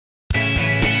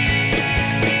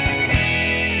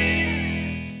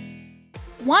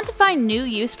Want to find new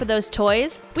use for those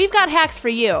toys? We've got hacks for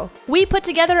you. We put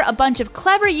together a bunch of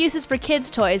clever uses for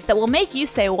kids' toys that will make you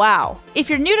say wow. If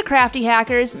you're new to Crafty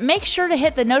Hackers, make sure to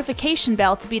hit the notification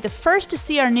bell to be the first to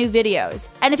see our new videos.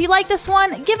 And if you like this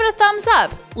one, give it a thumbs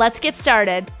up. Let's get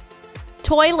started.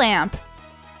 Toy lamp.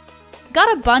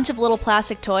 Got a bunch of little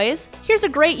plastic toys? Here's a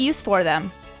great use for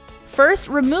them. First,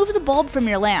 remove the bulb from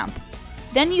your lamp.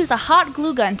 Then use a hot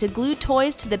glue gun to glue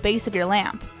toys to the base of your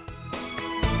lamp.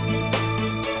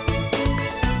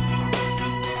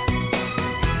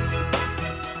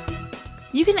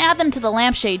 You can add them to the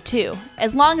lampshade too,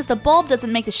 as long as the bulb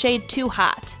doesn't make the shade too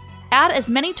hot. Add as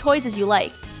many toys as you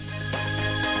like.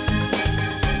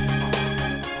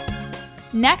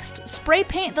 Next, spray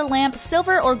paint the lamp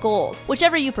silver or gold,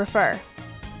 whichever you prefer.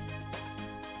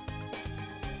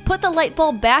 Put the light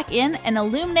bulb back in and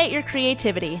illuminate your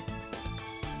creativity.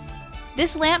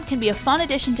 This lamp can be a fun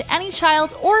addition to any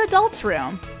child or adult's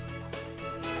room.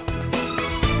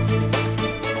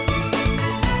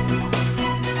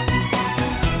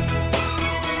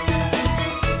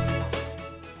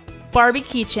 Barbie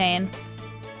keychain.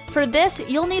 For this,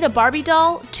 you'll need a Barbie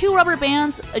doll, 2 rubber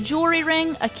bands, a jewelry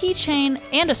ring, a keychain,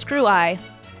 and a screw eye.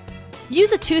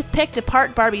 Use a toothpick to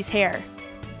part Barbie's hair.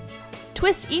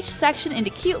 Twist each section into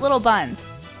cute little buns.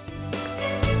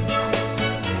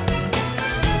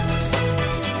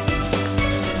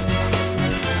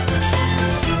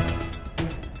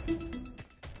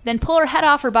 Then pull her head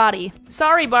off her body.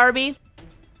 Sorry, Barbie!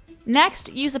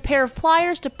 Next, use a pair of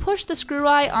pliers to push the screw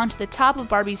eye onto the top of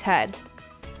Barbie's head.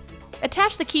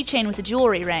 Attach the keychain with the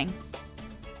jewelry ring.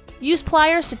 Use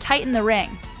pliers to tighten the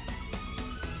ring.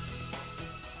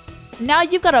 Now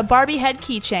you've got a Barbie head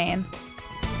keychain.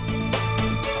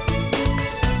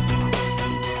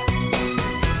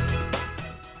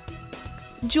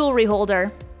 Jewelry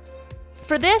holder.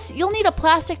 For this, you'll need a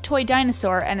plastic toy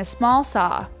dinosaur and a small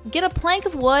saw. Get a plank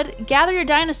of wood, gather your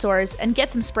dinosaurs, and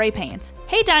get some spray paint.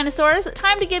 Hey dinosaurs,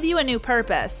 time to give you a new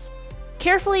purpose.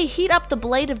 Carefully heat up the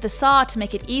blade of the saw to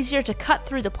make it easier to cut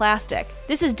through the plastic.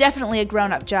 This is definitely a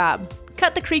grown-up job.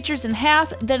 Cut the creatures in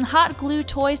half, then hot glue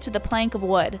toys to the plank of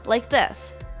wood, like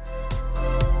this.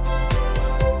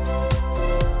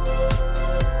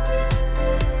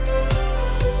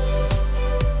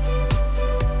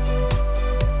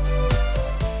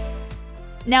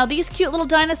 Now these cute little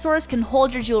dinosaurs can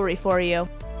hold your jewelry for you.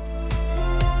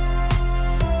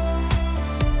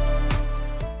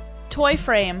 Toy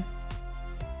frame.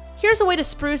 Here's a way to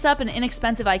spruce up an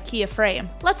inexpensive IKEA frame.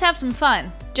 Let's have some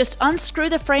fun. Just unscrew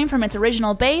the frame from its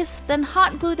original base, then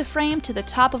hot glue the frame to the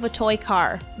top of a toy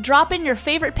car. Drop in your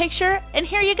favorite picture, and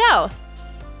here you go!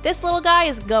 This little guy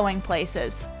is going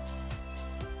places.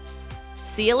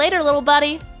 See you later, little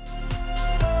buddy!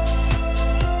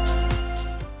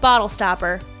 Bottle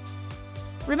stopper.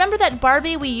 Remember that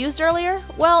Barbie we used earlier?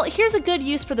 Well, here's a good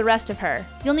use for the rest of her.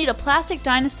 You'll need a plastic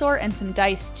dinosaur and some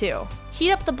dice too.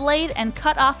 Heat up the blade and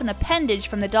cut off an appendage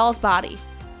from the doll's body.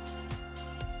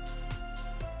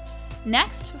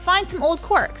 Next, find some old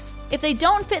corks. If they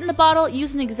don't fit in the bottle,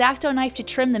 use an X-Acto knife to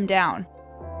trim them down.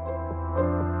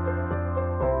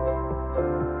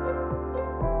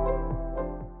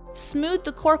 Smooth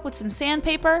the cork with some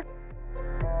sandpaper.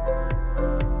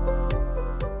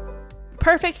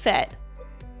 Perfect fit.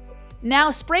 Now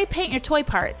spray paint your toy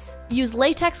parts. Use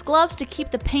latex gloves to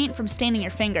keep the paint from staining your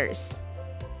fingers.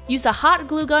 Use a hot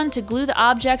glue gun to glue the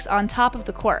objects on top of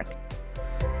the cork.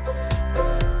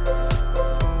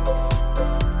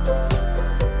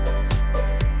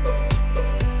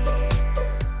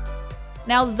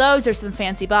 Now those are some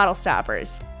fancy bottle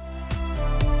stoppers.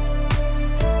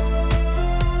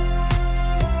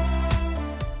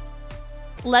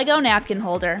 Lego napkin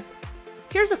holder.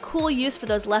 Here's a cool use for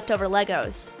those leftover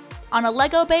Legos. On a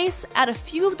Lego base, add a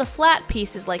few of the flat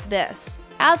pieces like this.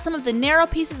 Add some of the narrow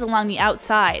pieces along the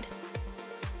outside.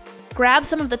 Grab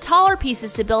some of the taller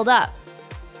pieces to build up.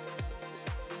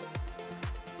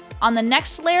 On the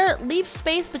next layer, leave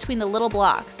space between the little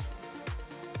blocks.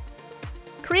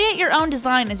 Create your own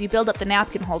design as you build up the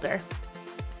napkin holder.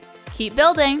 Keep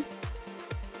building.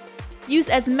 Use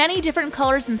as many different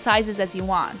colors and sizes as you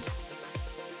want.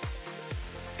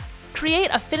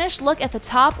 Create a finished look at the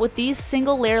top with these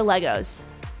single layer Legos.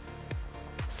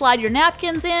 Slide your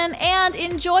napkins in and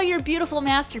enjoy your beautiful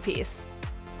masterpiece.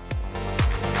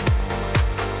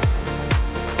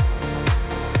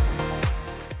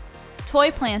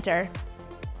 Toy planter.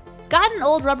 Got an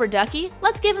old rubber ducky?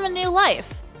 Let's give him a new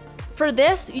life. For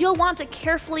this, you'll want to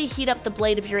carefully heat up the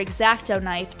blade of your X-Acto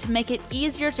knife to make it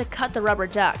easier to cut the rubber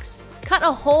ducks. Cut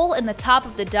a hole in the top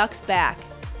of the duck's back.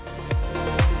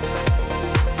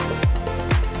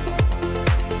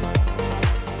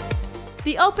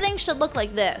 The opening should look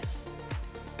like this.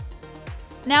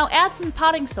 Now add some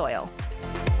potting soil.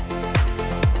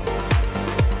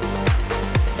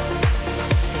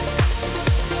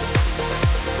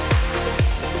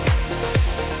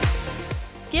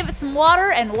 Give it some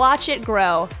water and watch it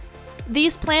grow.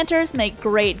 These planters make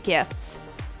great gifts.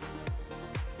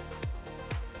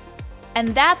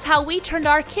 And that's how we turned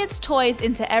our kids' toys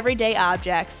into everyday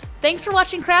objects. Thanks for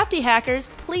watching Crafty Hackers.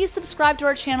 Please subscribe to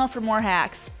our channel for more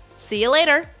hacks. See you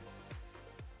later!